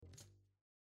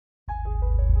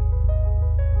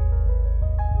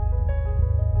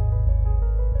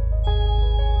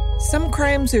Some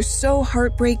crimes are so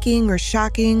heartbreaking or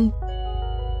shocking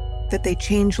that they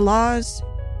change laws,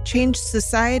 change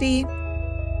society,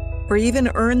 or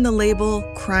even earn the label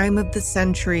crime of the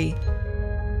century.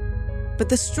 But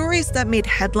the stories that made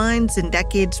headlines in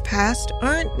decades past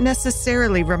aren't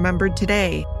necessarily remembered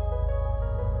today.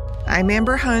 I'm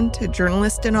Amber Hunt, a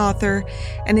journalist and author,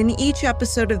 and in each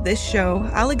episode of this show,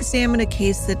 I'll examine a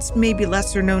case that's maybe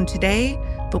lesser known today,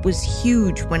 but was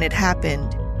huge when it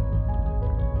happened.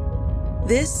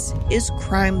 This is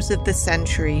Crimes of the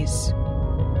Centuries.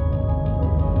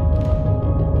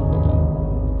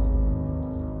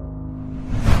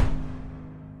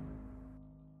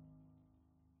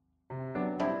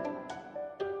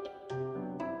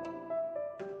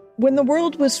 When the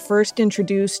world was first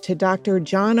introduced to Dr.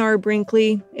 John R.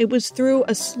 Brinkley, it was through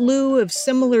a slew of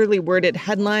similarly worded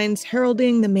headlines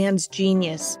heralding the man's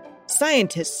genius.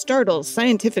 Scientists startle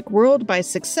scientific world by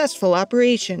successful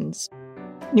operations.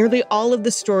 Nearly all of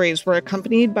the stories were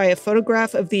accompanied by a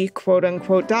photograph of the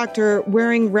quote-unquote doctor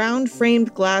wearing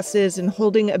round-framed glasses and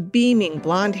holding a beaming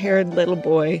blonde-haired little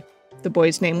boy. The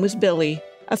boy's name was Billy,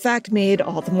 a fact made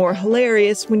all the more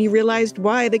hilarious when you realized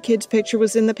why the kid's picture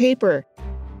was in the paper.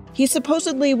 He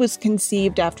supposedly was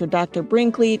conceived after Dr.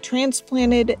 Brinkley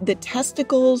transplanted the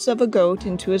testicles of a goat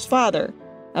into his father,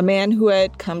 a man who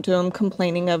had come to him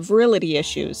complaining of virility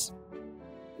issues.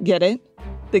 Get it?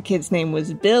 The kid's name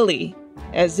was Billy,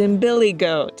 as in Billy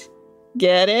Goat.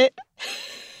 Get it?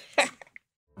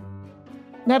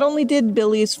 Not only did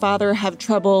Billy's father have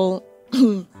trouble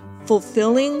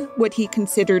fulfilling what he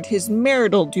considered his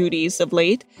marital duties of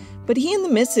late, but he and the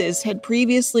missus had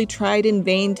previously tried in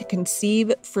vain to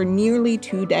conceive for nearly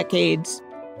 2 decades.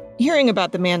 Hearing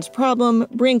about the man's problem,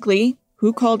 Brinkley,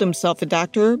 who called himself a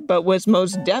doctor but was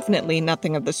most definitely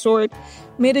nothing of the sort,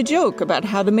 made a joke about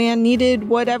how the man needed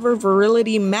whatever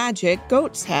virility magic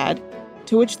goats had,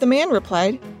 to which the man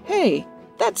replied, "Hey,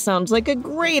 that sounds like a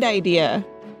great idea."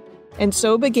 And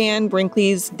so began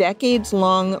Brinkley's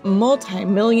decades-long,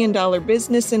 multi-million-dollar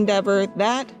business endeavor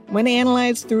that, when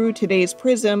analyzed through today's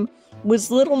prism,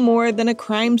 was little more than a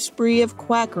crime spree of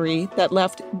quackery that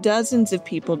left dozens of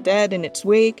people dead in its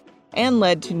wake and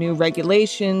led to new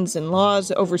regulations and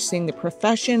laws overseeing the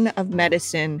profession of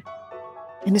medicine.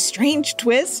 In a strange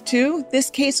twist, too, this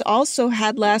case also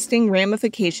had lasting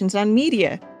ramifications on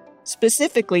media.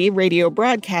 Specifically radio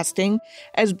broadcasting,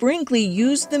 as Brinkley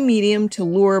used the medium to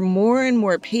lure more and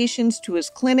more patients to his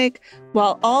clinic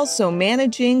while also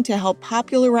managing to help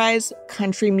popularize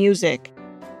country music.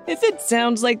 If it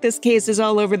sounds like this case is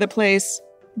all over the place,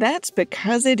 that's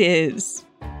because it is.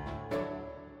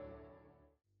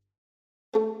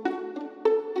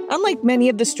 Unlike many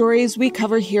of the stories we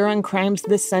cover here on Crimes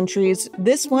of the Centuries,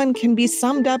 this one can be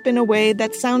summed up in a way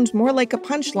that sounds more like a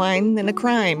punchline than a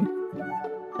crime.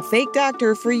 A fake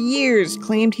doctor for years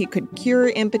claimed he could cure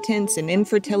impotence and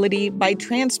infertility by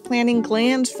transplanting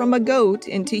glands from a goat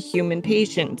into human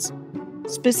patients.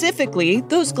 Specifically,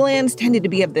 those glands tended to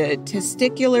be of the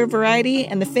testicular variety,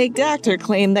 and the fake doctor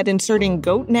claimed that inserting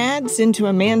goat nads into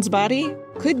a man's body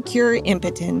could cure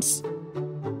impotence.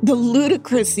 The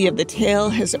ludicrousy of the tale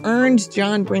has earned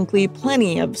John Brinkley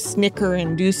plenty of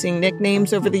snicker-inducing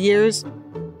nicknames over the years.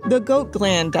 The Goat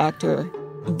Gland Doctor,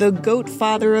 the Goat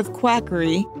Father of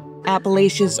Quackery,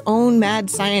 Appalachia's own mad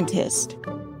scientist.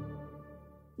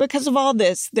 Because of all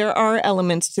this, there are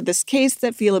elements to this case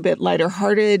that feel a bit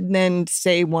lighter-hearted than,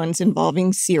 say, ones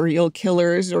involving serial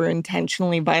killers or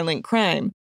intentionally violent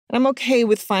crime. And I'm okay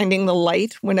with finding the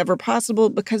light whenever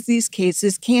possible because these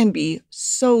cases can be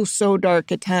so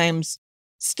dark at times.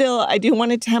 Still, I do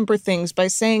want to temper things by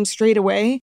saying straight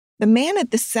away, the man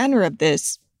at the center of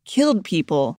this killed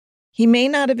people. He may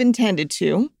not have intended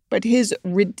to, but his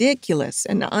ridiculous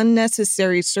and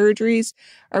unnecessary surgeries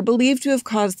are believed to have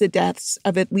caused the deaths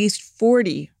of at least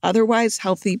 40 otherwise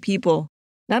healthy people.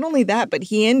 Not only that, but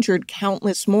he injured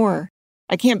countless more.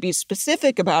 I can't be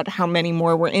specific about how many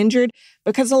more were injured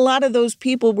because a lot of those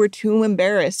people were too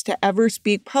embarrassed to ever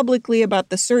speak publicly about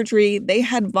the surgery they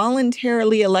had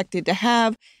voluntarily elected to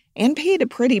have and paid a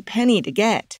pretty penny to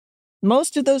get.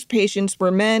 Most of those patients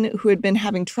were men who had been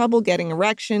having trouble getting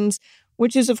erections,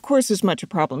 which is of course as much a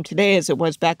problem today as it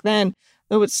was back then,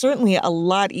 though it's certainly a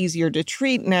lot easier to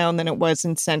treat now than it was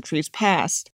in centuries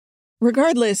past.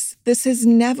 Regardless, this has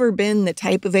never been the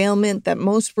type of ailment that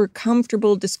most were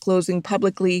comfortable disclosing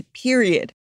publicly,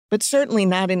 period, but certainly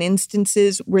not in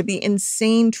instances where the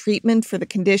insane treatment for the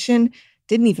condition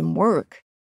didn't even work.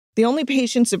 The only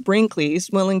patients of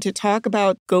Brinkley's willing to talk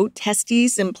about goat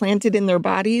testes implanted in their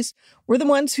bodies were the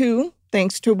ones who,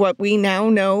 thanks to what we now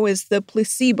know as the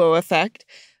placebo effect,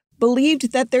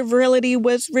 believed that their virility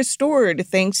was restored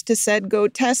thanks to said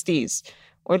goat testes,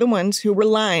 or the ones who were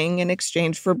lying in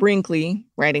exchange for Brinkley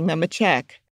writing them a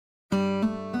check.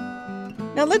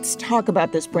 Now let's talk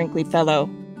about this Brinkley fellow.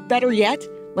 Better yet,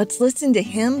 let's listen to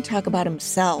him talk about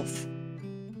himself.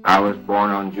 I was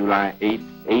born on July 8,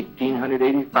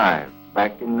 1885,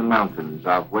 back in the mountains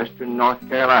of western North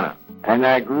Carolina, and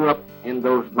I grew up in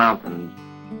those mountains.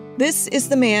 This is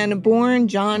the man born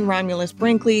John Romulus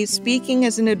Brinkley speaking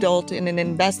as an adult in an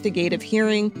investigative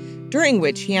hearing, during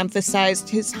which he emphasized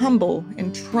his humble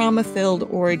and trauma-filled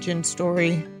origin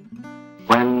story.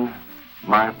 When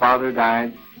my father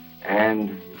died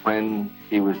and when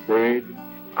he was buried,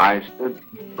 I stood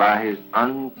by his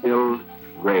unfilled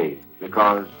grave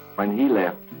because when he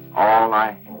left, all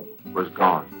I had was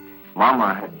gone.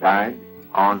 Mama had died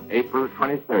on April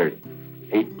 23rd,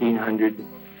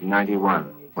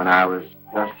 1891, when I was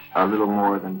just a little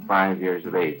more than 5 years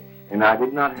of age. And I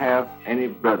did not have any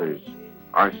brothers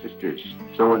or sisters.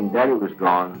 So when Daddy was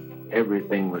gone,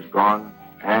 everything was gone.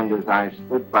 And as I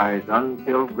stood by his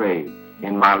unfilled grave,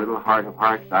 in my little heart of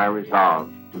hearts, I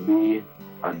resolved to be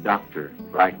a doctor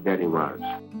like Daddy was.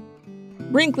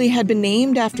 Brinkley had been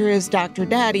named after his Dr.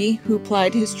 Daddy, who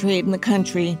plied his trade in the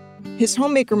country. His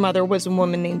homemaker mother was a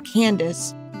woman named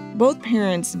Candace. Both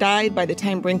parents died by the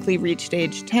time Brinkley reached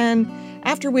age 10,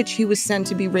 after which he was sent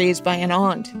to be raised by an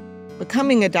aunt.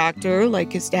 Becoming a doctor,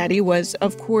 like his daddy, was,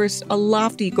 of course, a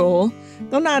lofty goal,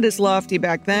 though not as lofty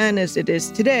back then as it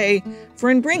is today, for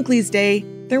in Brinkley's day,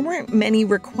 there weren't many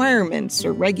requirements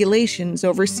or regulations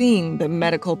overseeing the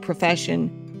medical profession.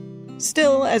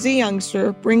 Still, as a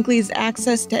youngster, Brinkley's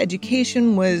access to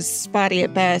education was spotty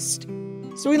at best,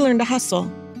 so he learned to hustle.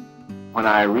 When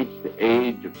I reached the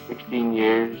age of 16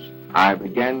 years, I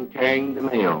began carrying the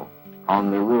mail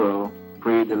on the rural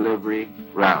pre-delivery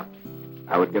route.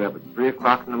 I would get up at 3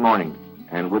 o'clock in the morning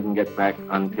and wouldn't get back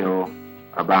until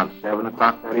about 7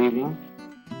 o'clock that evening.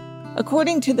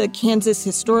 According to the Kansas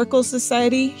Historical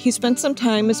Society, he spent some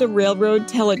time as a railroad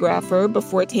telegrapher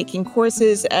before taking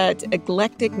courses at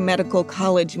Eclectic Medical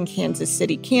College in Kansas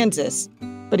City, Kansas,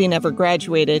 but he never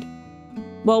graduated.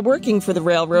 While working for the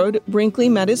railroad, Brinkley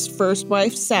met his first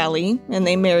wife, Sally, and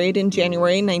they married in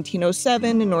January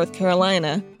 1907 in North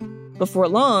Carolina. Before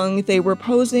long, they were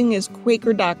posing as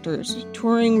Quaker doctors,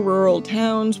 touring rural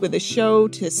towns with a show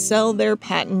to sell their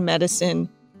patent medicine.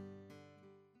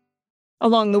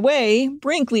 Along the way,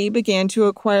 Brinkley began to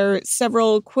acquire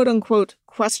several quote-unquote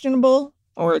questionable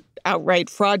or outright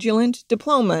fraudulent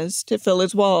diplomas to fill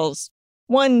his walls.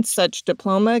 One such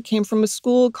diploma came from a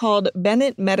school called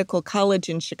Bennett Medical College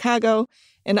in Chicago,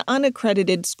 an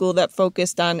unaccredited school that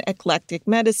focused on eclectic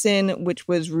medicine, which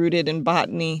was rooted in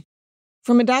botany.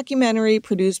 From a documentary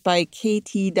produced by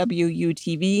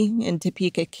KTWU-TV in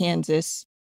Topeka, Kansas.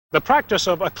 The practice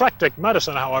of eclectic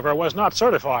medicine, however, was not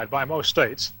certified by most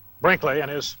states. Brinkley and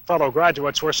his fellow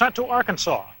graduates were sent to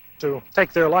Arkansas to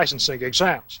take their licensing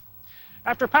exams.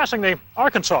 After passing the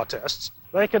Arkansas tests,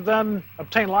 they could then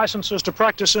obtain licenses to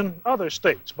practice in other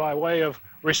states by way of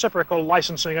reciprocal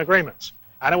licensing agreements.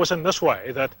 And it was in this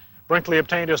way that Brinkley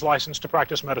obtained his license to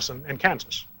practice medicine in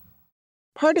Kansas.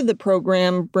 Part of the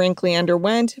program Brinkley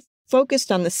underwent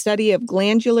focused on the study of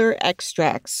glandular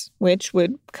extracts, which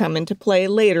would come into play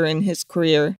later in his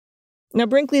career. Now,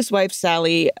 Brinkley's wife,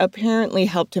 Sally, apparently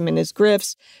helped him in his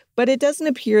grifts, but it doesn't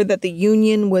appear that the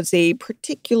union was a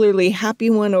particularly happy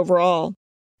one overall.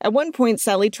 At one point,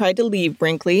 Sally tried to leave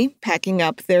Brinkley, packing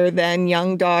up their then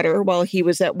young daughter while he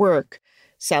was at work.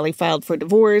 Sally filed for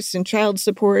divorce and child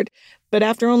support, but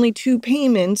after only 2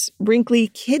 payments, Brinkley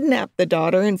kidnapped the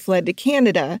daughter and fled to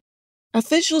Canada,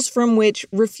 officials from which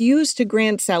refused to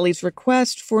grant Sally's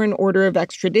request for an order of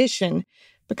extradition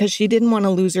because she didn't want to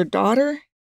lose her daughter.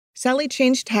 Sally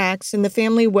changed tacks and the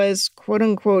family was,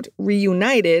 quote-unquote,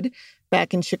 reunited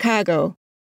back in Chicago.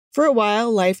 For a while,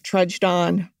 life trudged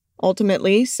on.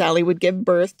 Ultimately, Sally would give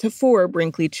birth to 4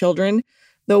 Brinkley children,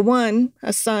 though one,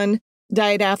 a son,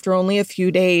 died after only a few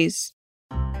days.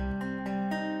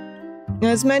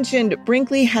 As mentioned,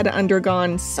 Brinkley had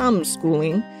undergone some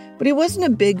schooling, but he wasn't a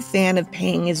big fan of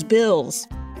paying his bills.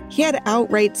 He had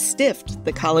outright stiffed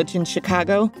the college in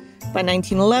Chicago. By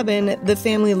 1911, the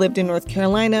family lived in North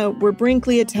Carolina, where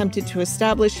Brinkley attempted to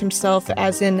establish himself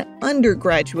as an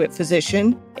undergraduate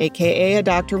physician, aka a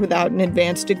doctor without an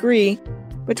advanced degree.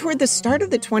 But toward the start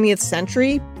of the 20th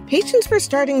century, patients were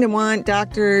starting to want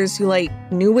doctors who,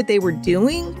 knew what they were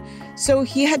doing. So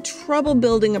he had trouble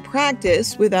building a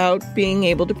practice without being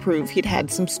able to prove he'd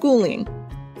had some schooling.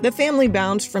 The family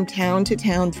bounced from town to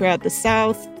town throughout the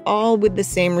South, all with the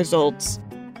same results.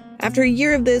 After a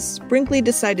year of this, Brinkley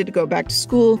decided to go back to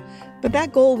school, but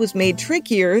that goal was made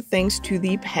trickier thanks to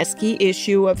the pesky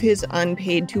issue of his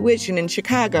unpaid tuition in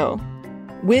Chicago.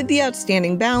 With the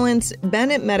outstanding balance,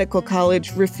 Bennett Medical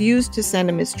College refused to send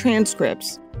him his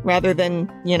transcripts, rather than,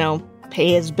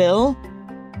 pay his bill.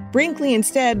 Brinkley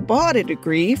instead bought a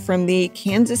degree from the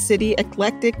Kansas City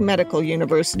Eclectic Medical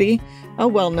University, a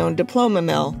well-known diploma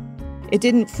mill. It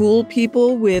didn't fool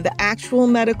people with actual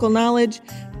medical knowledge,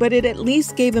 but it at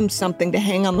least gave him something to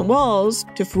hang on the walls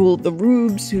to fool the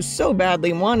rubes who so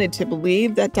badly wanted to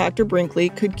believe that Dr. Brinkley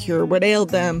could cure what ailed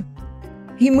them.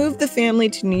 He moved the family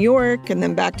to New York and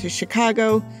then back to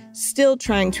Chicago, still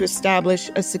trying to establish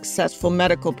a successful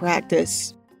medical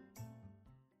practice.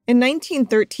 In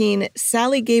 1913,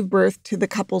 Sally gave birth to the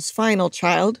couple's final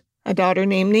child, a daughter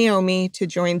named Naomi, to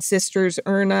join sisters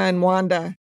Erna and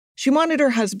Wanda. She wanted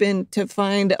her husband to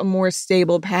find a more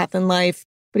stable path in life,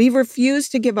 but he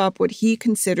refused to give up what he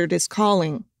considered his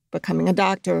calling, becoming a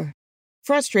doctor.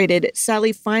 Frustrated,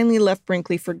 Sally finally left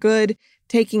Brinkley for good,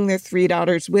 taking their 3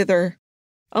 daughters with her.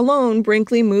 Alone,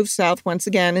 Brinkley moved south once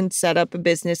again and set up a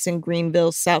business in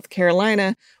Greenville, South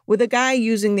Carolina, with a guy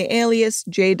using the alias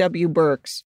J.W.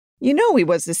 Burks. You know he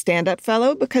was a stand-up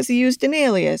fellow because he used an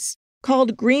alias,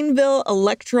 called Greenville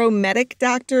Electromedic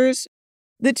Doctors.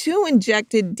 The two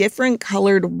injected different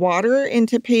colored water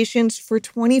into patients for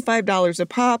 $25 a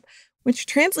pop, which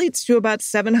translates to about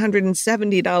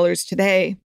 $770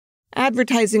 today.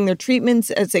 Advertising their treatments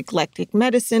as eclectic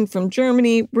medicine from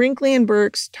Germany, Brinkley and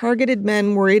Burks targeted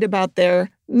men worried about their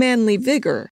manly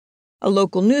vigor. A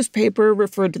local newspaper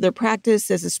referred to their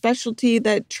practice as a specialty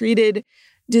that treated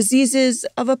diseases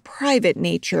of a private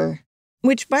nature,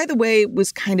 which, by the way,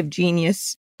 was kind of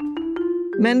genius.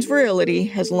 Men's virility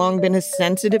has long been a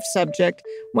sensitive subject,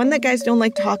 one that guys don't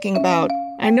like talking about.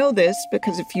 I know this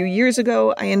because a few years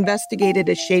ago, I investigated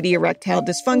a shady erectile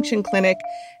dysfunction clinic,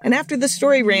 and after the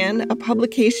story ran, a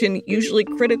publication usually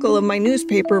critical of my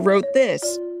newspaper wrote this,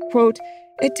 quote,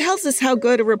 "It tells us how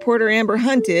good a reporter Amber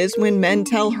Hunt is when men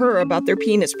tell her about their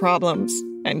penis problems,"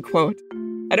 end quote.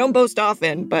 I don't boast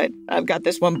often, but I've got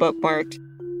this one bookmarked.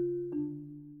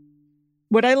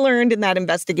 What I learned in that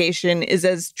investigation is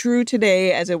as true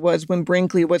today as it was when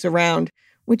Brinkley was around,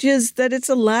 which is that it's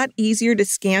a lot easier to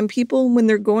scam people when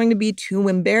they're going to be too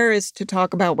embarrassed to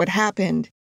talk about what happened.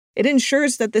 It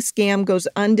ensures that the scam goes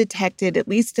undetected, at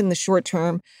least in the short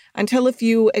term, until a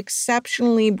few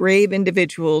exceptionally brave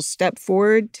individuals step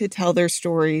forward to tell their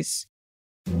stories.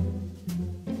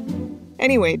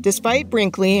 Anyway, despite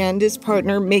Brinkley and his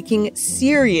partner making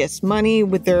serious money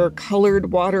with their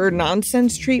colored water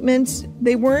nonsense treatments,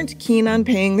 they weren't keen on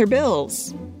paying their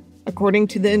bills. According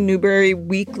to the Newberry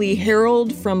Weekly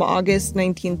Herald from August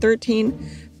 1913,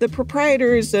 the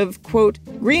proprietors of, quote,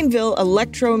 Greenville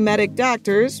Electromedic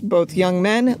Doctors, both young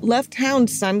men, left town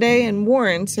Sunday and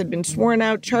warrants had been sworn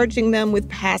out charging them with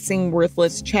passing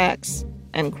worthless checks,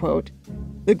 end quote.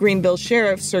 The Greenville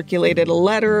sheriff circulated a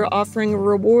letter offering a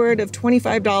reward of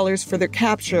 $25 for their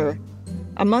capture.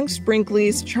 Amongst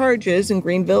Brinkley's charges in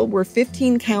Greenville were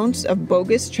 15 counts of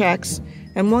bogus checks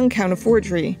and 1 count of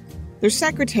forgery. Their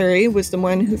secretary was the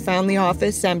one who found the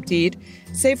office emptied,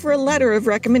 save for a letter of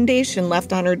recommendation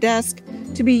left on her desk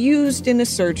to be used in a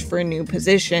search for a new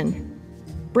position.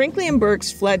 Brinkley and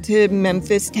Burks fled to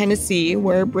Memphis, Tennessee,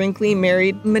 where Brinkley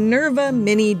married Minerva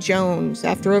Minnie Jones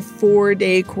after a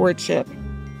 4-day courtship.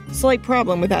 Slight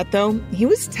problem with that, though. He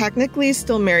was technically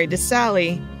still married to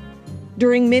Sally.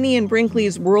 During Minnie and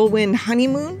Brinkley's whirlwind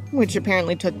honeymoon, which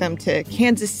apparently took them to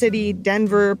Kansas City,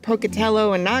 Denver,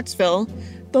 Pocatello, and Knoxville,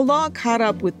 the law caught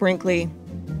up with Brinkley.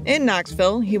 In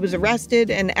Knoxville, he was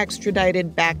arrested and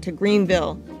extradited back to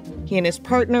Greenville. He and his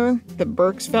partner, the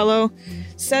Burks fellow,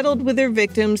 settled with their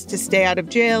victims to stay out of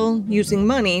jail using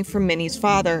money from Minnie's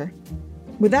father.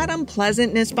 With that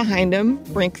unpleasantness behind him,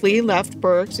 Brinkley left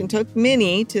Burks and took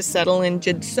Minnie to settle in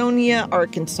Judsonia,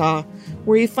 Arkansas,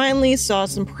 where he finally saw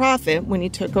some profit when he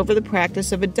took over the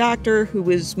practice of a doctor who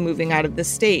was moving out of the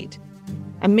state.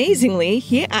 Amazingly,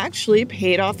 he actually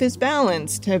paid off his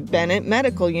balance to Bennett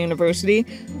Medical University,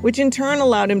 which in turn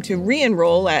allowed him to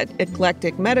re-enroll at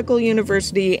Eclectic Medical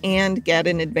University and get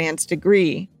an advanced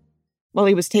degree. While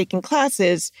he was taking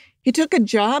classes, he took a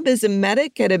job as a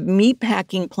medic at a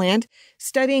meatpacking plant,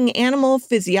 studying animal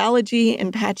physiology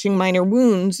and patching minor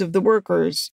wounds of the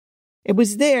workers. It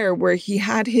was there where he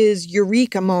had his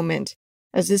eureka moment,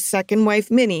 as his second wife,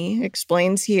 Minnie,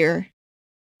 explains here.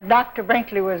 Dr.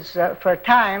 Brinkley was, for a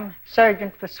time,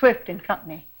 surgeon for Swift and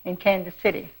Company in Kansas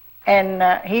City. And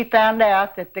he found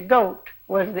out that the goat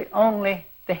was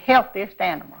the healthiest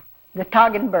animal, the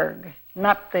Toggenburg,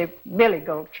 not the billy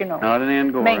goat, Not an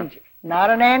Angora. Mangy. Not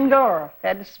an Angora.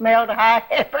 Had to smell to high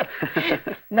heaven.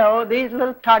 No, these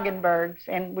little toggenburgs,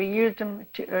 and we used them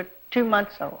 2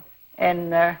 months old.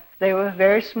 And they were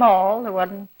very small. There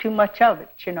wasn't too much of it,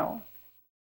 you know.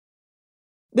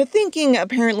 The thinking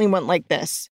apparently went like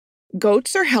this.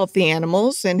 Goats are healthy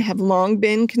animals and have long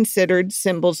been considered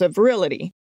symbols of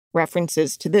virility.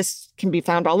 References to this can be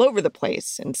found all over the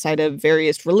place, inside of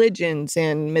various religions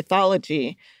and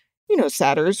mythology. You know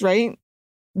satyrs, right?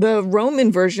 The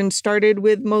Roman version started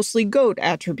with mostly goat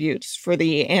attributes for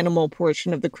the animal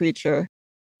portion of the creature.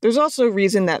 There's also a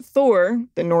reason that Thor,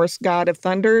 the Norse god of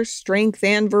thunder, strength,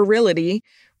 and virility,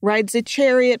 rides a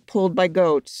chariot pulled by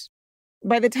goats.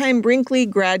 By the time Brinkley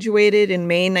graduated in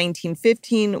May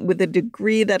 1915 with a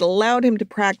degree that allowed him to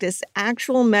practice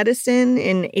actual medicine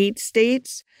in 8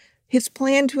 states, his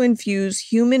plan to infuse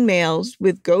human males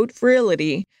with goat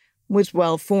virility was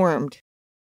well formed.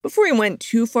 Before he went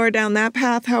too far down that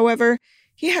path, however,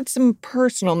 he had some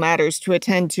personal matters to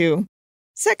attend to.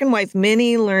 Second wife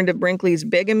Minnie learned of Brinkley's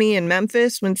bigamy in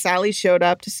Memphis when Sally showed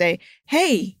up to say,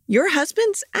 "Hey, your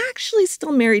husband's actually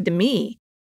still married to me."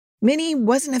 Minnie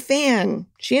wasn't a fan.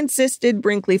 She insisted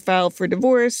Brinkley file for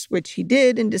divorce, which he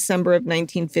did in December of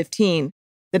 1915.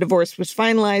 The divorce was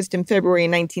finalized in February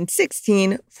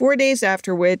 1916, 4 days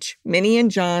after which Minnie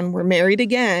and John were married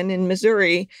again in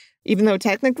Missouri, even though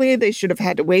technically they should have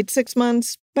had to wait 6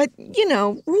 months. But,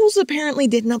 rules apparently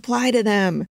didn't apply to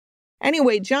them.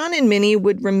 Anyway, John and Minnie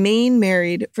would remain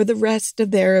married for the rest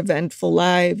of their eventful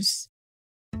lives.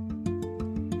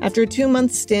 After a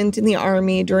 2-month stint in the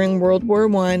Army during World War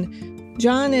I,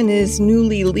 John and his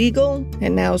newly legal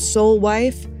and now sole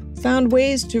wife found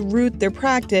ways to root their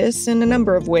practice in a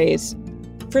number of ways.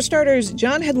 For starters,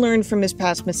 John had learned from his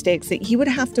past mistakes that he would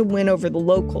have to win over the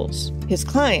locals, his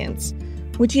clients,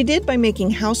 which he did by making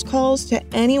house calls to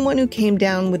anyone who came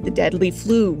down with the deadly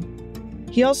flu.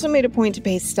 He also made a point to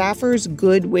pay staffers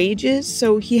good wages,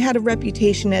 so he had a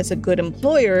reputation as a good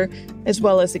employer as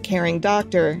well as a caring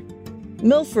doctor.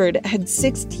 Milford had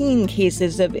 16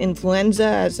 cases of influenza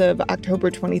as of October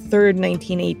 23,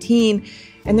 1918,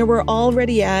 and there were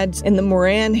already ads in the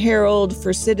Moran Herald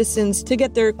for citizens to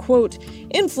get their, quote,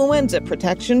 influenza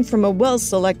protection from a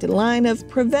well-selected line of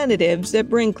preventatives at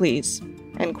Brinkley's,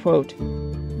 end quote.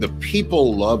 The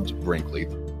people loved Brinkley.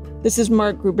 This is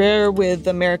Mark Gruber with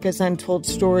America's Untold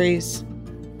Stories.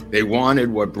 They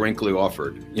wanted what Brinkley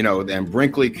offered, and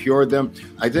Brinkley cured them.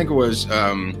 I think it was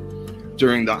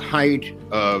during the height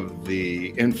of the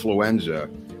influenza,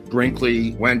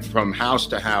 Brinkley went from house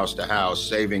to house to house,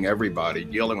 saving everybody,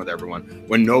 dealing with everyone,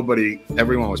 when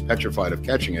everyone was petrified of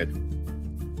catching it.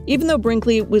 Even though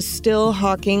Brinkley was still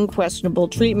hawking questionable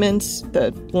treatments,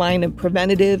 the line of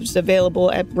preventatives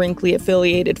available at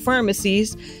Brinkley-affiliated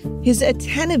pharmacies, his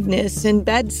attentiveness and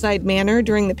bedside manner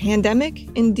during the pandemic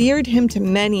endeared him to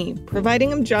many,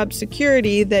 providing him job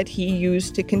security that he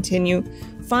used to continue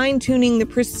fine-tuning the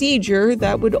procedure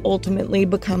that would ultimately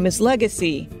become his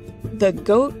legacy, the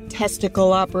goat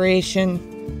testicle operation.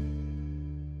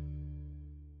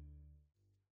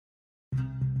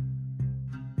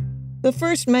 The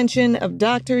first mention of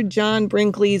Dr. John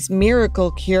Brinkley's miracle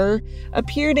cure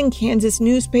appeared in Kansas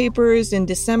newspapers in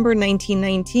December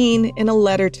 1919 in a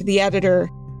letter to the editor.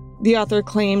 The author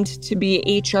claimed to be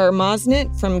H.R.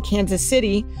 Mosnett from Kansas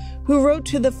City, who wrote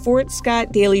to the Fort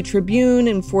Scott Daily Tribune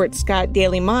and Fort Scott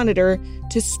Daily Monitor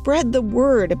to spread the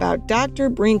word about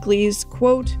Dr. Brinkley's,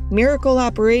 quote, miracle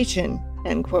operation,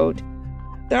 end quote.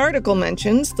 The article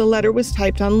mentions the letter was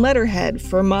typed on letterhead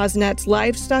for Mosnett's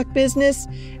livestock business,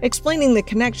 explaining the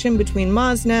connection between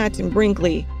Mosnett and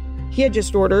Brinkley. He had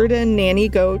just ordered a nanny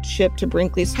goat shipped to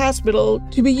Brinkley's hospital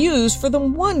to be used for the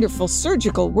wonderful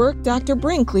surgical work Dr.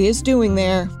 Brinkley is doing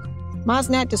there.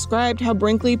 Mosnett described how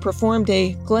Brinkley performed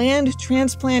a gland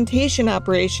transplantation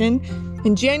operation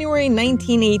in January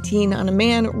 1918 on a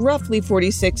man roughly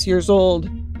 46 years old.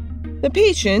 The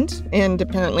patient, and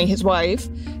apparently his wife,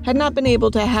 had not been able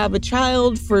to have a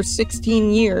child for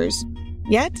 16 years.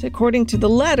 Yet, according to the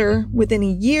letter, within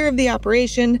a year of the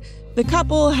operation, the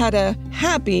couple had a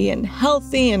happy and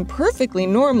healthy and perfectly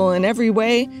normal in every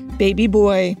way baby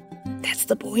boy. That's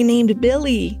the boy named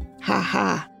Billy. Ha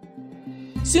ha.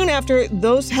 Soon after,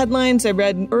 those headlines I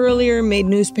read earlier made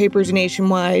newspapers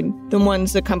nationwide, the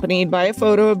ones accompanied by a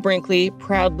photo of Brinkley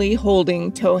proudly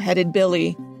holding tow-headed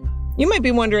Billy. You might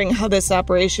be wondering how this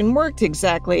operation worked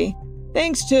exactly.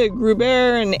 Thanks to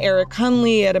Gruber and Eric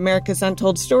Hunley at America's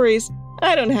Untold Stories,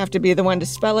 I don't have to be the one to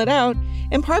spell it out,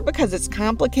 in part because it's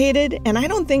complicated and I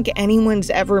don't think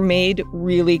anyone's ever made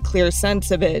really clear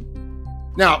sense of it.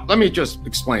 Now, let me just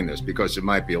explain this because it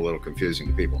might be a little confusing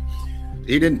to people.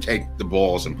 He didn't take the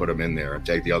balls and put them in there and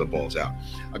take the other balls out,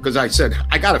 because I said,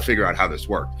 I got to figure out how this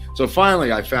worked. So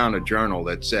finally, I found a journal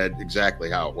that said exactly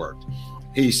how it worked.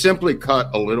 He simply cut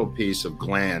a little piece of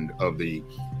gland of the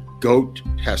goat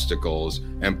testicles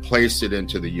and placed it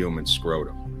into the human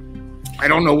scrotum. I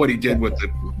don't know what he did with the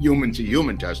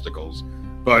human-to-human testicles,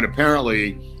 but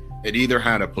apparently it either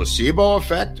had a placebo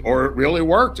effect or it really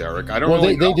worked, Eric. I don't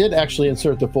really know. They did actually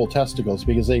insert the full testicles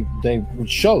because they would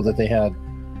show that they had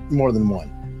more than one.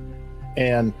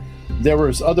 And there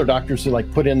was other doctors who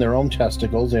put in their own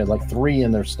testicles. They had 3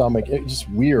 in their stomach. It's just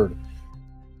weird.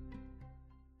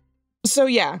 So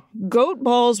yeah, goat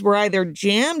balls were either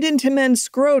jammed into men's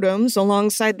scrotums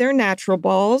alongside their natural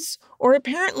balls, or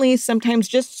apparently sometimes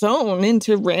just sewn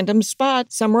into random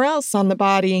spots somewhere else on the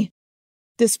body.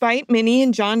 Despite Minnie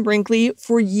and John Brinkley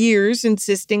for years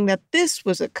insisting that this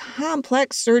was a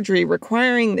complex surgery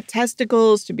requiring the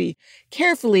testicles to be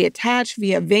carefully attached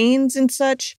via veins and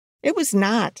such, it was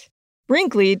not.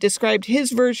 Brinkley described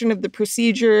his version of the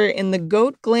procedure in The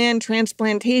Goat Gland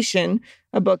Transplantation,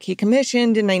 a book he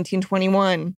commissioned in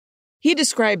 1921. He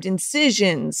described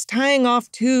incisions, tying off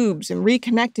tubes, and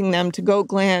reconnecting them to goat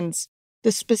glands.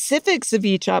 The specifics of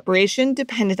each operation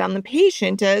depended on the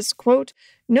patient as, quote,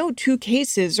 no two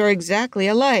cases are exactly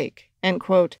alike, end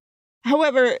quote.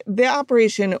 However, the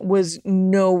operation was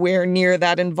nowhere near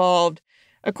that involved.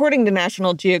 According to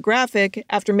National Geographic,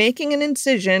 after making an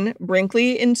incision,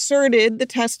 Brinkley inserted the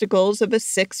testicles of a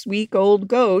 6-week-old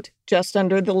goat just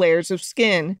under the layers of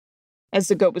skin. As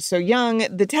the goat was so young,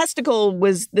 the testicle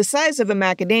was the size of a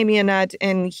macadamia nut,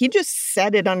 and he just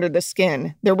set it under the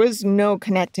skin. There was no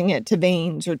connecting it to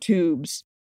veins or tubes.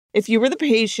 If you were the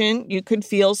patient, you could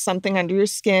feel something under your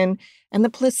skin, and the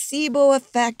placebo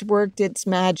effect worked its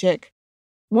magic.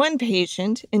 One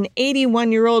patient, an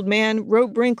 81-year-old man,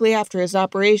 wrote Brinkley after his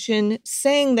operation,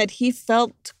 saying that he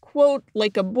felt, quote,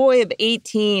 like a boy of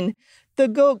 18. The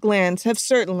goat glands have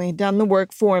certainly done the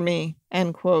work for me,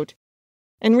 end quote.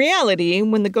 In reality,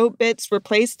 when the goat bits were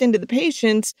placed into the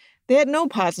patients, they had no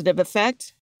positive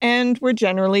effect and were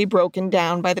generally broken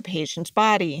down by the patient's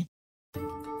body.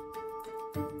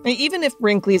 Now, even if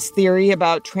Brinkley's theory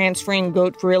about transferring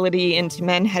goat virility into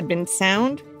men had been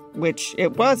sound, which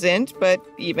it wasn't, but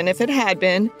even if it had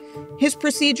been, his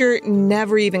procedure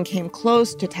never even came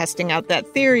close to testing out that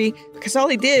theory because all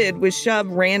he did was shove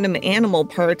random animal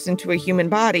parts into a human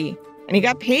body. And he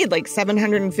got paid like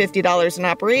 $750 an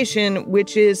operation,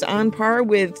 which is on par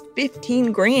with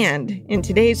 $15,000 in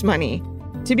today's money.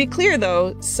 To be clear,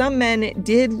 though, some men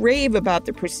did rave about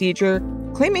the procedure,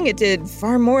 claiming it did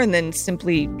far more than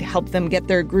simply help them get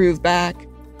their groove back.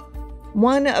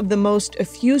 One of the most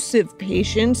effusive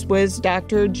patients was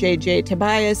Dr. J.J.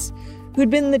 Tobias, who'd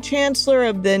been the chancellor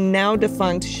of the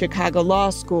now-defunct Chicago Law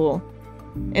School.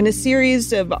 In a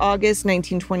series of August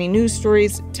 1920 news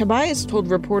stories, Tobias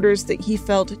told reporters that he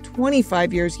felt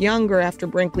 25 years younger after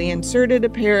Brinkley inserted a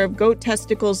pair of goat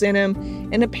testicles in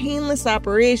him in a painless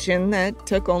operation that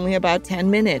took only about 10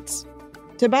 minutes.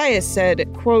 Tobias said,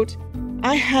 quote,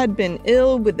 I had been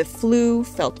ill with the flu,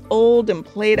 felt old and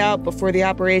played out before the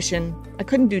operation. I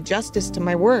couldn't do justice to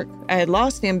my work. I had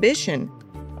lost ambition.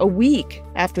 A week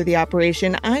after the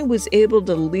operation, I was able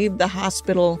to leave the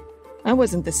hospital. I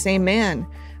wasn't the same man.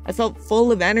 I felt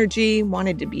full of energy,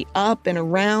 wanted to be up and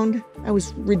around. I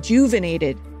was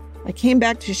rejuvenated. I came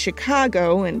back to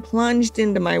Chicago and plunged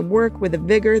into my work with a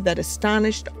vigor that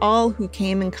astonished all who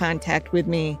came in contact with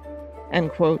me.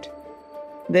 End quote.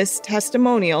 This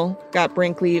testimonial got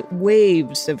Brinkley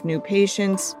waves of new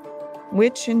patients,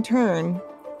 which in turn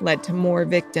led to more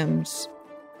victims.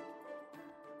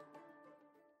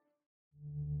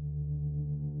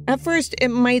 At first, it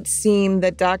might seem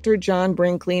that Dr. John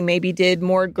Brinkley maybe did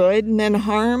more good than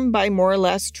harm by more or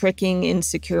less tricking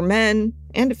insecure men,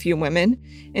 and a few women,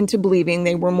 into believing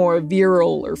they were more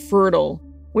virile or fertile,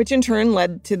 which in turn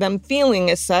led to them feeling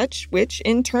as such, which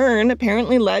in turn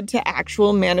apparently led to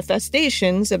actual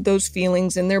manifestations of those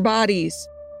feelings in their bodies.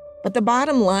 But the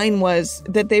bottom line was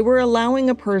that they were allowing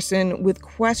a person with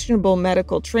questionable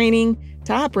medical training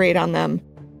to operate on them,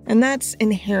 and that's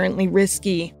inherently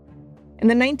risky. In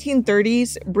the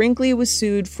 1930s, Brinkley was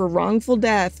sued for wrongful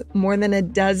death more than a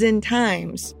dozen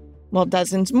times, while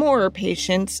dozens more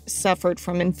patients suffered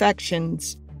from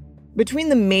infections. Between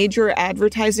the major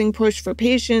advertising push for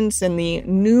patients and the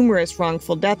numerous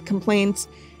wrongful death complaints,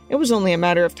 it was only a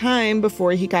matter of time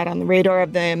before he got on the radar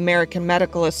of the American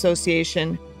Medical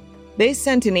Association. They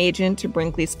sent an agent to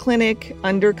Brinkley's clinic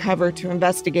undercover to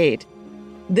investigate.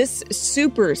 This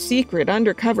super-secret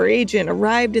undercover agent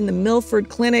arrived in the Milford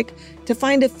Clinic to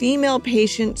find a female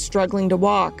patient struggling to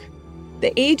walk.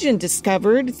 the agent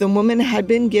discovered the woman had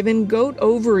been given goat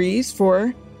ovaries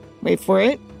for, wait for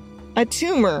it, a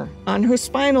tumor on her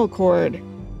spinal cord.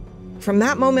 From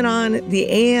that moment on, the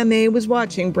AMA was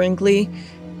watching Brinkley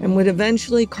and would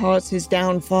eventually cause his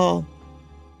downfall.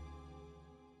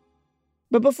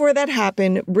 But before that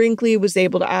happened, Brinkley was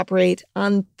able to operate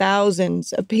on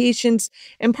thousands of patients,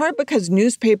 in part because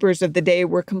newspapers of the day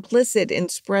were complicit in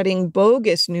spreading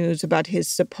bogus news about his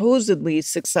supposedly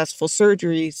successful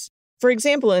surgeries. For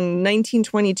example, in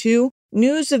 1922,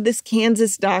 news of this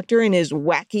Kansas doctor and his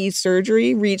wacky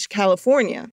surgery reached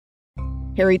California.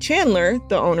 Harry Chandler,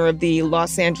 the owner of the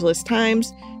Los Angeles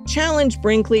Times, challenged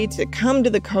Brinkley to come to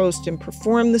the coast and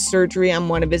perform the surgery on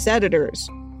one of his editors.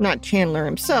 Not Chandler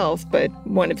himself, but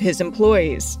one of his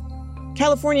employees.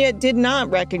 California did not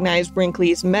recognize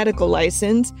Brinkley's medical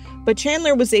license, but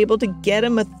Chandler was able to get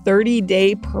him a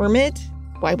 30-day permit.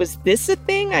 Why was this a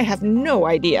thing? I have no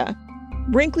idea.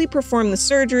 Brinkley performed the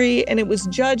surgery, and it was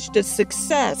judged a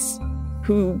success.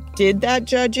 Who did that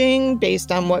judging?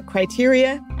 Based on what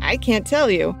criteria? I can't tell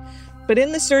you. But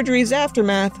in the surgery's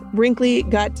aftermath, Brinkley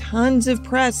got tons of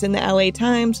press in the LA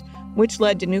Times, which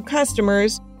led to new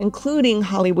customers, including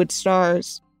Hollywood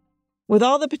stars. With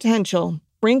all the potential,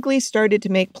 Brinkley started to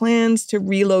make plans to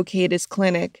relocate his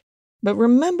clinic. But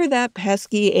remember that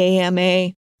pesky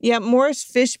AMA? Yeah, Morris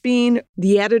Fishbein,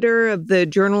 the editor of the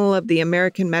Journal of the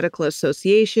American Medical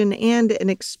Association and an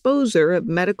exposer of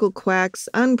medical quacks,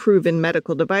 unproven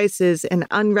medical devices, and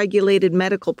unregulated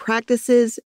medical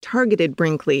practices, targeted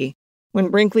Brinkley. When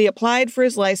Brinkley applied for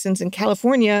his license in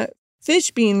California,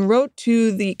 Fishbein wrote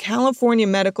to the California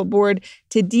Medical Board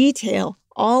to detail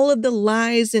all of the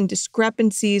lies and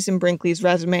discrepancies in Brinkley's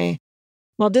resume.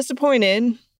 While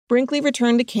disappointed, Brinkley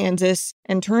returned to Kansas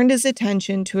and turned his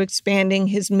attention to expanding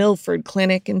his Milford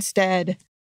clinic instead.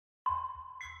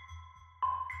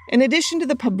 In addition to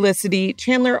the publicity,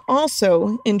 Chandler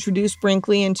also introduced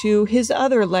Brinkley into his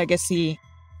other legacy,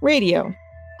 radio.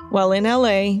 While in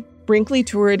LA, Brinkley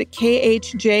toured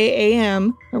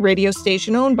KHJAM, a radio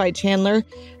station owned by Chandler,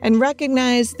 and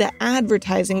recognized the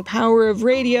advertising power of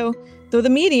radio, though the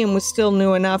medium was still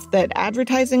new enough that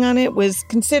advertising on it was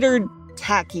considered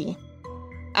tacky.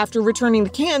 After returning to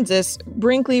Kansas,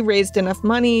 Brinkley raised enough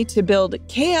money to build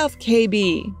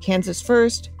KFKB, Kansas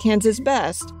First, Kansas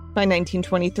Best, by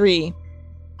 1923.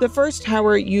 The first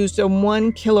tower used a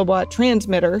 1 kilowatt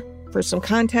transmitter. For some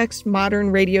context,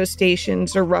 modern radio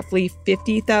stations are roughly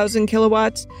 50,000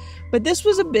 kilowatts, but this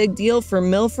was a big deal for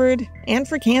Milford and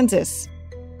for Kansas.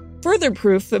 Further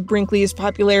proof of Brinkley's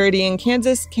popularity in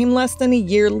Kansas came less than a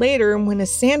year later when a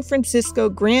San Francisco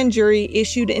grand jury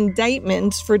issued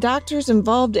indictments for doctors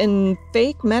involved in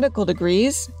fake medical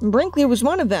degrees. Brinkley was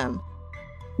one of them.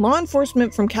 Law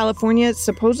enforcement from California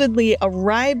supposedly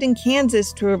arrived in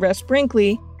Kansas to arrest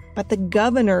Brinkley, but the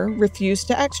governor refused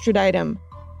to extradite him.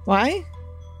 Why?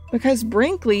 Because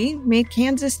Brinkley made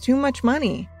Kansas too much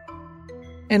money.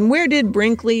 And where did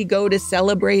Brinkley go to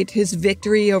celebrate his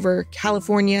victory over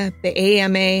California, the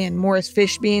AMA, and Morris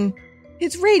Fishbein?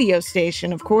 His radio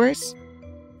station, of course.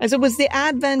 As it was the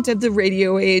advent of the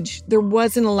radio age, there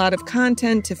wasn't a lot of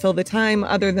content to fill the time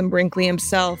other than Brinkley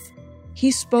himself.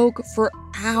 He spoke for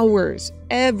hours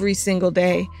every single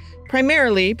day,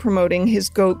 primarily promoting his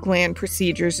goat gland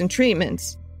procedures and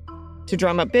treatments. To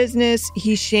drum up business,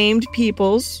 he shamed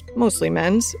people's, mostly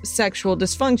men's, sexual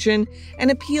dysfunction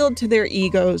and appealed to their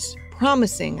egos,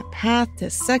 promising a path to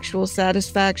sexual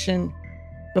satisfaction.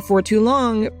 Before too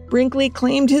long, Brinkley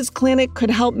claimed his clinic could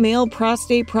help male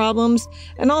prostate problems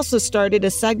and also started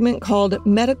a segment called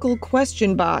Medical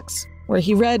Question Box, where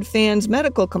he read fans'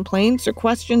 medical complaints or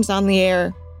questions on the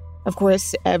air. Of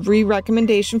course, every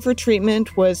recommendation for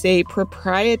treatment was a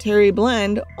proprietary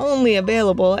blend only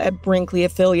available at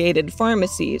Brinkley-affiliated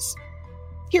pharmacies.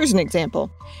 Here's an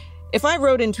example. If I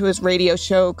wrote into his radio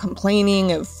show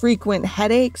complaining of frequent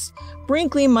headaches,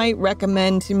 Brinkley might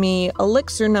recommend to me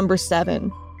Elixir number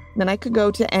 7. Then I could go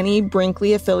to any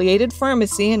Brinkley-affiliated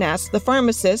pharmacy and ask the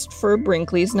pharmacist for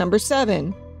Brinkley's number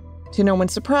 7. To no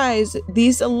one's surprise,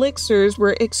 these elixirs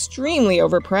were extremely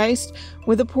overpriced,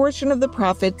 with a portion of the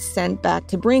profits sent back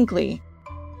to Brinkley.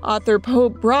 Author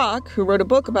Pope Brock, who wrote a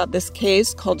book about this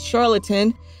case called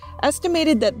Charlatan,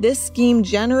 estimated that this scheme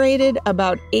generated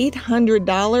about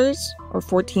 $800, or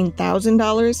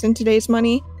 $14,000 in today's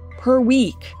money, per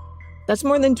week. That's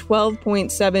more than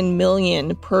 $12.7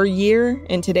 million per year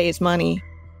in today's money.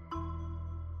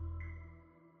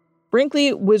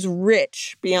 Brinkley was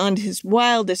rich beyond his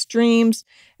wildest dreams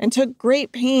and took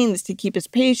great pains to keep his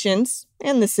patients,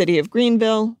 and the city of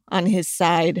Greenville, on his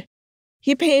side.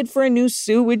 He paid for a new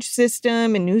sewage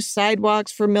system and new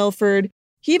sidewalks for Milford,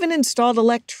 He even installed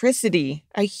electricity,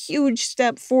 a huge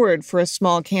step forward for a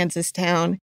small Kansas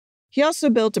town. He also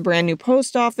built a brand new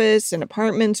post office and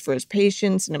apartments for his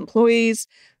patients and employees.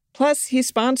 Plus, he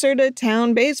sponsored a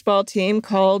town baseball team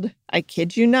called, I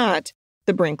kid you not,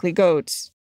 the Brinkley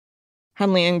Goats.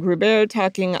 Hunley and Gruber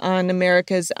talking on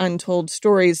America's Untold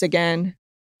Stories again.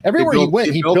 Everywhere he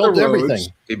went, he built everything.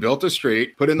 He built a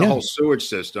street, put in the whole sewage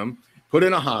system, put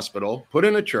in a hospital, put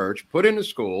in a church, put in a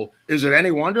school. Is it any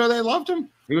wonder they loved him?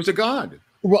 He was a god.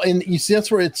 Well, and you see,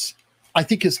 that's where I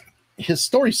think his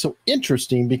story's so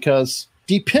interesting because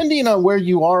depending on where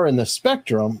you are in the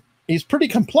spectrum, he's pretty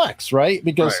complex, right?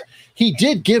 Because he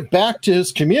did give back to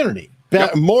his community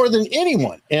more than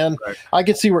anyone. And I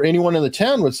could see where anyone in the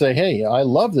town would say, hey, I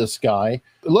love this guy.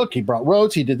 Look, he brought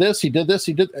roads, he did this,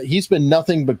 he's been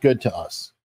nothing but good to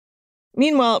us.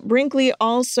 Meanwhile, Brinkley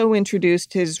also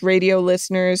introduced his radio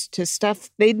listeners to stuff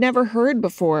they'd never heard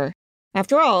before.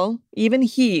 After all, even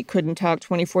he couldn't talk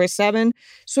 24/7,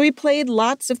 so he played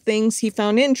lots of things he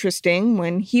found interesting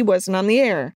when he wasn't on the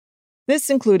air. This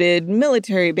included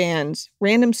military bands,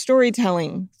 random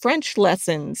storytelling, French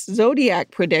lessons,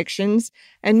 zodiac predictions,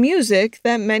 and music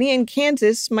that many in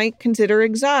Kansas might consider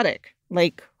exotic,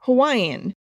 like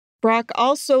Hawaiian. Brock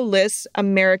also lists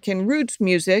American roots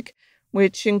music,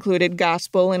 which included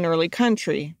gospel and early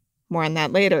country. More on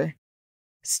that later.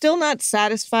 Still not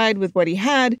satisfied with what he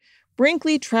had,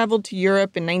 Brinkley traveled to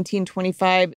Europe in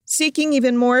 1925, seeking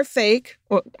even more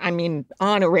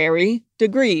honorary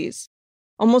degrees.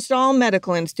 Almost all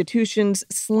medical institutions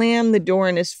slammed the door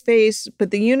in his face,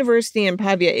 but the university in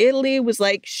Pavia, Italy was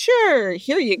like, sure,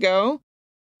 here you go.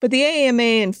 But the AMA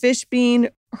and Fishbein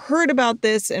heard about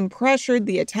this and pressured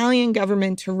the Italian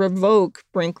government to revoke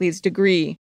Brinkley's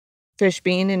degree.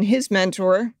 Fishbein and his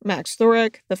mentor, Max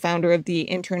Thorek, the founder of the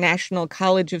International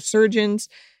College of Surgeons,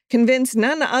 convinced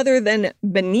none other than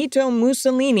Benito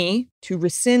Mussolini to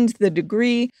rescind the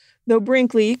degree, though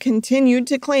Brinkley continued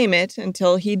to claim it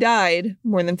until he died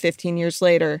more than 15 years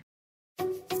later.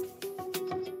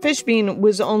 Fishbein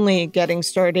was only getting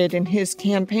started in his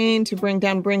campaign to bring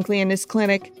down Brinkley and his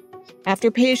clinic. After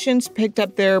patients picked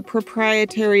up their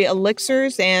proprietary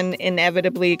elixirs and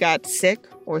inevitably got sick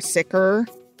or sicker,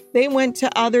 they went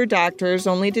to other doctors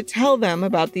only to tell them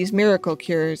about these miracle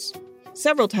cures.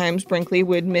 Several times, Brinkley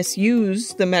would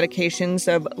misuse the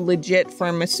medications of legit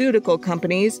pharmaceutical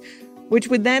companies, which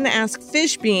would then ask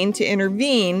Fishbein to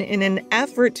intervene in an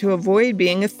effort to avoid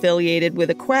being affiliated with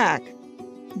a quack.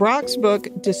 Brock's book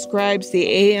describes the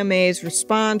AMA's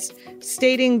response,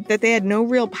 stating that they had no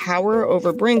real power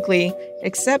over Brinkley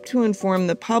except to inform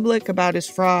the public about his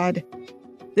fraud.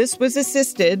 This was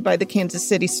assisted by the Kansas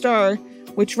City Star,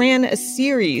 which ran a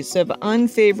series of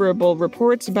unfavorable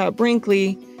reports about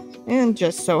Brinkley and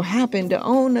just so happened to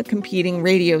own a competing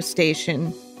radio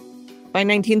station. By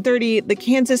 1930, the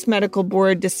Kansas Medical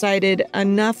Board decided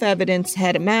enough evidence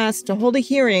had amassed to hold a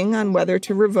hearing on whether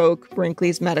to revoke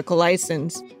Brinkley's medical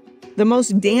license. The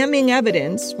most damning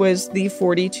evidence was the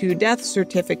 42 death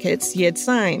certificates he had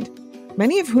signed,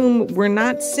 many of whom were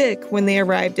not sick when they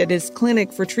arrived at his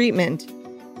clinic for treatment.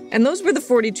 And those were the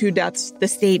 42 deaths the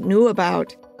state knew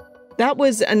about. That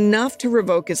was enough to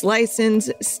revoke his license,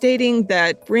 stating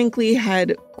that Brinkley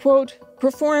had, quote,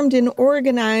 performed an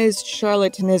organized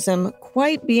charlatanism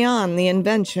quite beyond the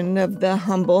invention of the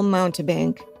humble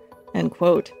mountebank, end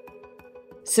quote.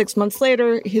 6 months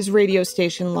later, his radio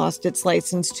station lost its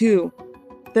license too.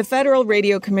 The Federal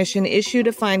Radio Commission issued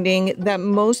a finding that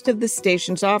most of the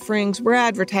station's offerings were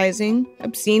advertising,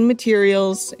 obscene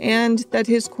materials, and that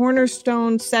his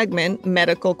cornerstone segment,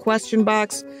 Medical Question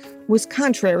Box, was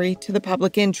contrary to the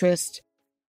public interest.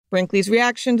 Brinkley's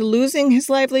reaction to losing his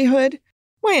livelihood?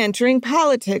 Why, entering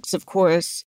politics, of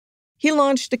course. He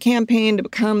launched a campaign to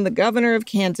become the governor of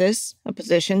Kansas, a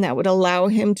position that would allow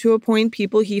him to appoint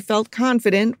people he felt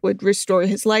confident would restore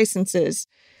his licenses.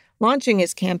 Launching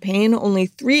his campaign only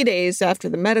 3 days after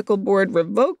the medical board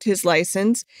revoked his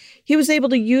license, he was able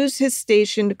to use his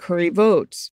station to curry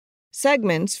votes.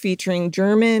 Segments featuring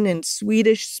German and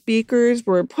Swedish speakers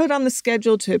were put on the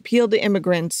schedule to appeal to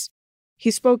immigrants. He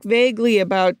spoke vaguely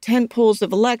about tentpoles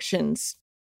of elections,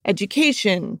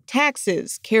 education,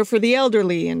 taxes, care for the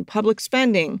elderly, and public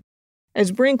spending.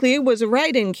 As Brinkley was a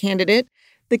write-in candidate,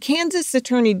 the Kansas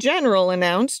Attorney General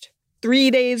announced, 3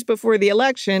 days before the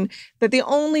election, that the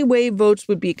only way votes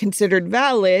would be considered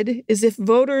valid is if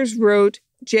voters wrote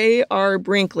J.R.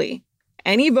 Brinkley.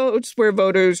 Any votes where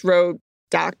voters wrote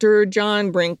Dr.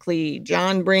 John Brinkley,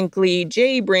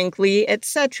 J. Brinkley,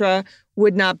 etc.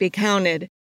 would not be counted.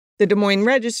 The Des Moines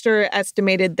Register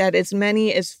estimated that as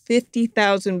many as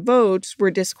 50,000 votes were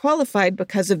disqualified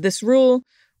because of this rule,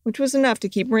 which was enough to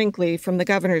keep Brinkley from the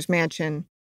governor's mansion.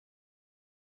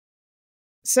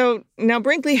 So now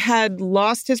Brinkley had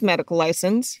lost his medical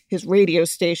license, his radio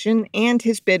station, and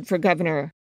his bid for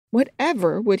governor.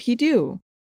 Whatever would he do?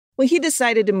 Well, he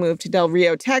decided to move to Del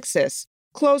Rio, Texas,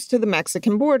 close to the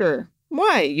Mexican border.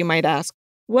 Why, you might ask?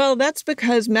 Well, that's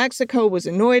because Mexico was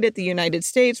annoyed at the United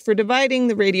States for dividing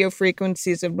the radio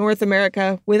frequencies of North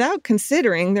America without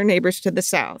considering their neighbors to the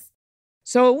south.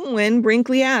 So when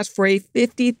Brinkley asked for a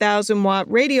 50,000-watt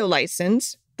radio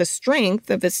license, the strength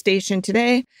of his station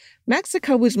today,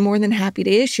 Mexico was more than happy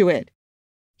to issue it.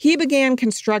 He began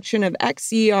construction of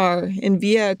XER in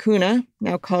Villa Acuna,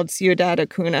 now called Ciudad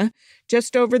Acuna,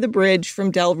 just over the bridge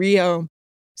from Del Rio.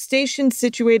 Stations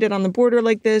situated on the border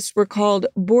like this were called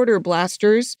border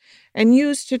blasters and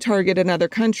used to target another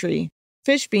country.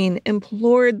 Fishbein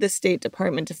implored the State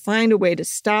Department to find a way to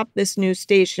stop this new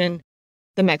station.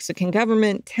 The Mexican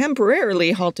government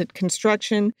temporarily halted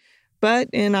construction, but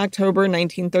in October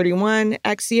 1931,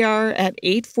 XER at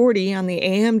 8:40 on the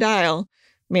AM dial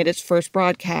made its first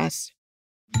broadcast.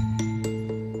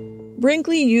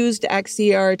 Brinkley used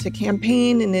XER to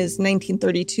campaign in his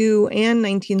 1932 and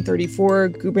 1934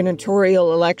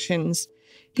 gubernatorial elections.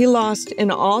 He lost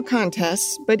in all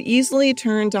contests, but easily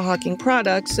turned to hawking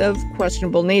products of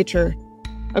questionable nature.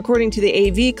 According to the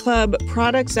AV Club,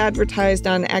 products advertised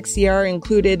on XER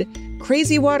included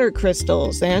crazy water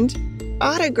crystals and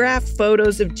autographed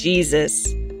photos of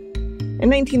Jesus. In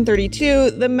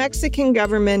 1932, the Mexican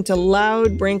government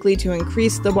allowed Brinkley to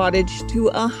increase the wattage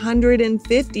to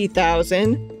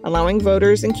 150,000, allowing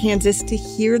voters in Kansas to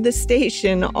hear the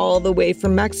station all the way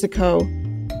from Mexico.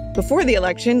 Before the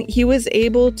election, he was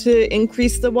able to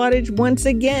increase the wattage once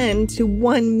again to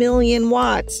 1 million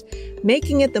watts,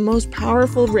 making it the most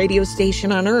powerful radio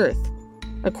station on Earth.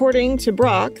 According to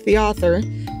Brock, the author,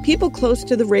 people close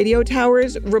to the radio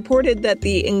towers reported that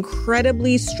the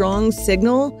incredibly strong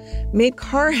signal made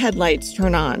car headlights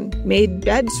turn on, made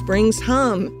bed springs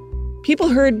hum. People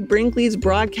heard Brinkley's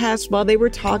broadcast while they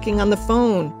were talking on the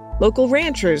phone. Local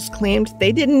ranchers claimed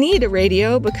they didn't need a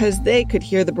radio because they could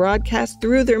hear the broadcast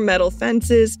through their metal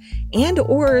fences and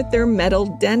or their metal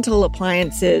dental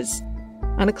appliances.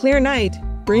 On a clear night,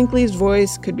 Brinkley's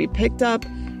voice could be picked up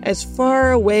as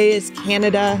far away as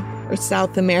Canada or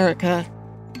South America.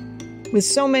 With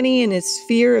so many in his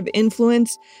sphere of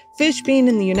influence, Fishbein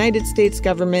and the United States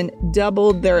government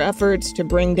doubled their efforts to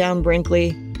bring down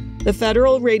Brinkley. The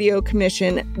Federal Radio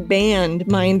Commission banned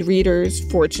mind readers,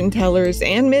 fortune tellers,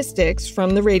 and mystics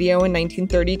from the radio in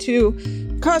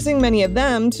 1932, causing many of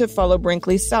them to follow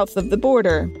Brinkley south of the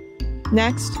border.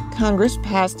 Next, Congress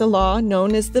passed a law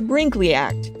known as the Brinkley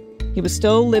Act. He was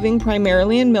still living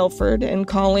primarily in Milford and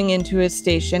calling into his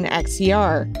station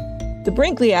XER. The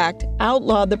Brinkley Act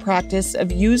outlawed the practice of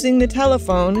using the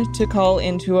telephone to call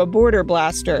into a border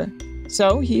blaster.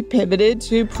 So he pivoted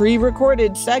to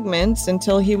pre-recorded segments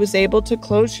until he was able to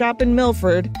close shop in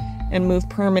Milford and move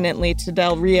permanently to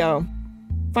Del Rio.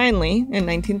 Finally, in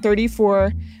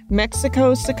 1934,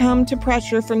 Mexico succumbed to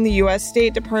pressure from the U.S.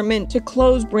 State Department to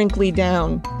close Brinkley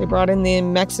down. They brought in the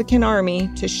Mexican army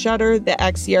to shutter the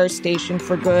XER station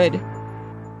for good.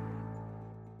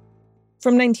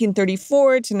 From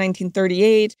 1934 to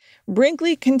 1938,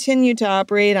 Brinkley continued to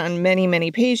operate on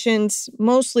many patients,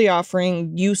 mostly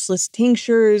offering useless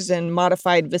tinctures and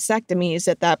modified vasectomies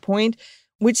at that point,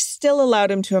 which still allowed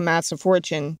him to amass a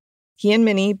fortune. He and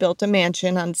Minnie built a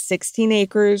mansion on 16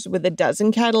 acres with a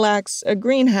dozen Cadillacs, a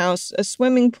greenhouse, a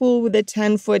swimming pool with a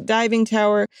 10-foot diving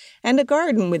tower, and a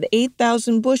garden with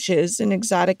 8,000 bushes and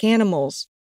exotic animals.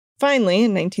 Finally,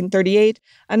 in 1938,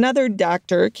 another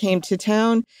doctor came to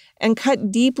town and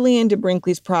cut deeply into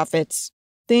Brinkley's profits.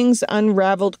 Things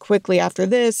unraveled quickly after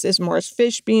this as Morris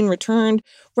Fishbein returned,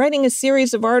 writing a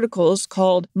series of articles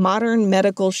called Modern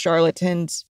Medical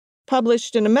Charlatans.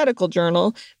 Published in a medical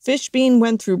journal, Fishbein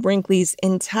went through Brinkley's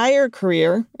entire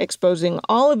career, exposing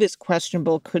all of his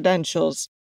questionable credentials.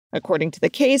 According to the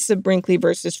case of Brinkley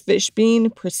versus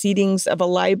Fishbein, Proceedings of a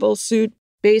Libel Suit,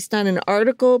 based on an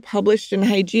article published in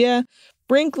Hygeia,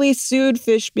 Brinkley sued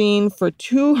Fishbein for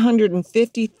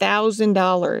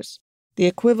 $250,000, the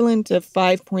equivalent of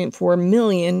 $5.4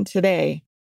 million today.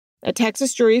 A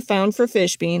Texas jury found for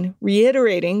Fishbein,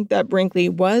 reiterating that Brinkley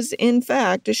was, in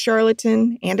fact, a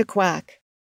charlatan and a quack.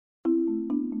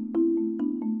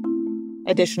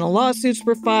 Additional lawsuits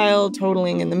were filed,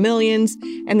 totaling in the millions,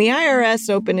 and the IRS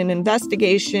opened an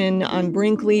investigation on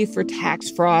Brinkley for tax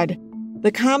fraud.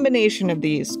 The combination of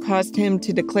these caused him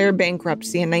to declare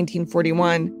bankruptcy in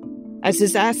 1941. As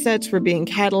his assets were being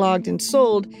cataloged and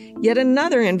sold, yet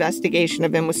another investigation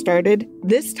of him was started,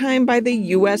 this time by the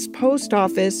U.S. Post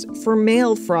Office for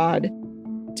mail fraud.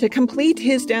 To complete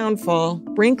his downfall,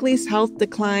 Brinkley's health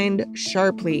declined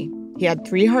sharply. He had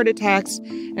 3 heart attacks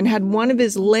and had one of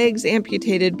his legs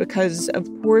amputated because of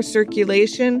poor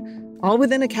circulation, all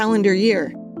within a calendar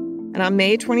year. And on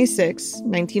May 26,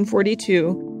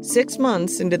 1942, 6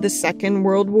 months into the Second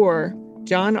World War,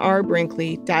 John R.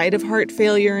 Brinkley died of heart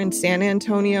failure in San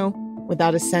Antonio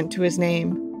without a cent to his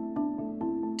name.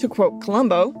 To quote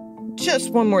Columbo, just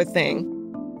one more thing.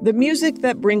 The music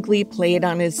that Brinkley played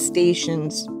on his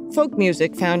stations, folk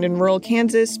music found in rural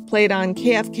Kansas, played on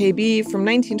KFKB from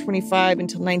 1925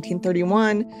 until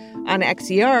 1931, on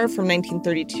XER from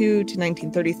 1932 to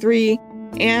 1933,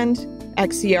 and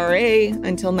XERA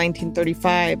until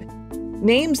 1935.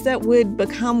 Names that would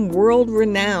become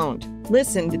world-renowned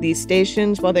listened to these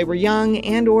stations while they were young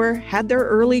and or had their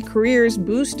early careers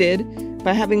boosted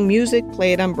by having music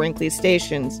played on Brinkley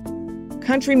stations.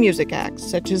 Country music acts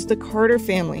such as the Carter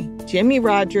Family, Jimmie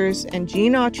Rodgers, and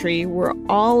Gene Autry were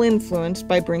all influenced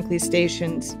by Brinkley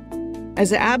stations.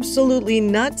 As absolutely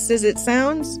nuts as it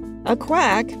sounds, a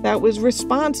quack that was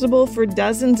responsible for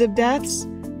dozens of deaths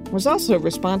was also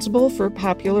responsible for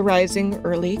popularizing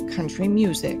early country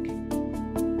music.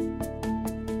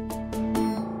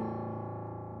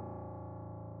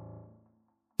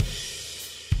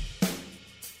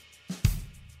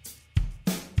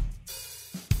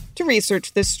 To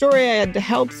research this story, I had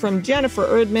help from Jennifer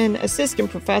Erdman,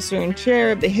 assistant professor and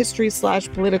chair of the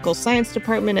History/Political Science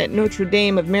Department at Notre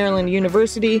Dame of Maryland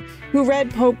University, who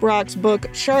read Pope Brock's book,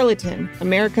 Charlatan,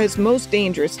 America's Most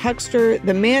Dangerous Huckster,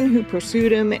 The Man Who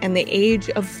Pursued Him, and the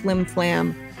Age of Flim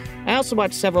Flam. I also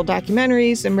watched several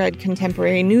documentaries and read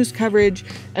contemporary news coverage,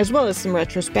 as well as some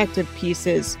retrospective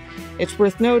pieces. It's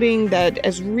worth noting that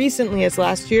as recently as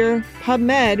last year,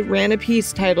 PubMed ran a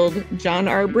piece titled John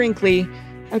R. Brinkley,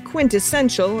 a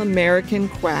quintessential American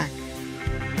quack.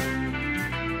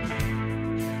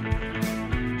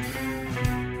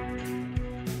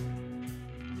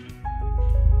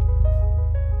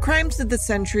 Crimes of the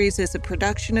Centuries is a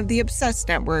production of the Obsessed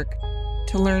Network.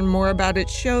 To learn more about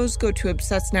its shows, go to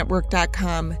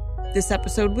obsessednetwork.com. This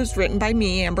episode was written by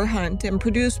me, Amber Hunt, and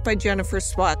produced by Jennifer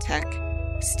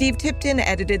Swatek. Steve Tipton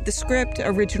edited the script.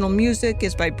 Original music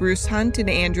is by Bruce Hunt and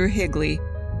Andrew Higley.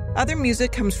 Other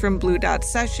music comes from Blue Dot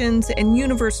Sessions and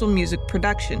Universal Music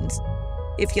Productions.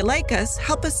 If you like us,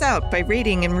 help us out by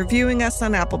rating and reviewing us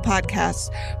on Apple Podcasts.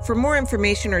 For more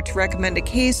information or to recommend a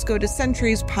case, go to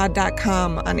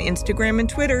centuriespod.com. On Instagram and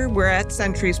Twitter, we're at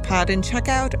CenturiesPod, and check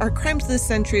out our Crimes of the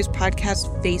Centuries podcast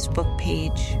Facebook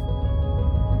page.